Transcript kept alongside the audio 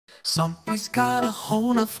Something's got a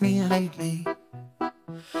hold of me lately.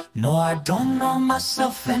 No, I don't know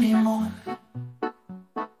myself anymore.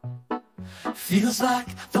 Feels like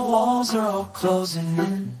the walls are all closing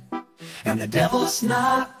in, and the devil's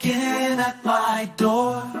knocking at my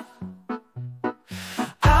door.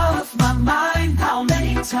 Out of my mind, how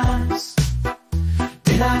many times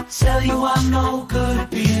did I tell you I'm no good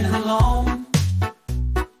at being alone?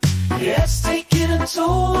 Yeah, it's taking a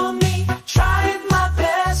toll on me, trying my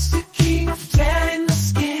best to keep tearing the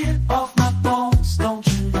skin off my bones. Don't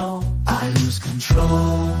you know I lose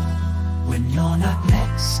control when you're not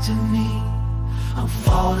next to me? I'm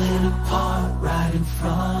falling apart right in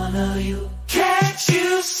front of you. Can't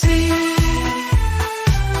you see?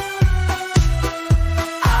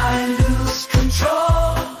 I lose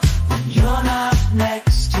control when you're not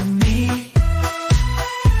next to me.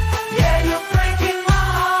 Yeah, you're breaking my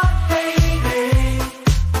heart, baby.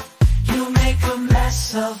 You make a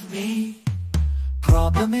mess of me.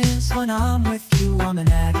 Problem is, when I'm with you, I'm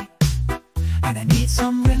an addict, and I need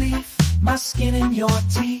some relief. My skin in your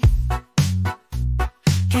teeth.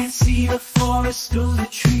 Can't see the forest through the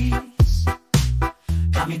trees.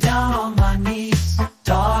 Got me down on my knees.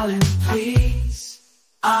 Darling, please.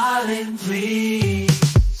 Darling, please.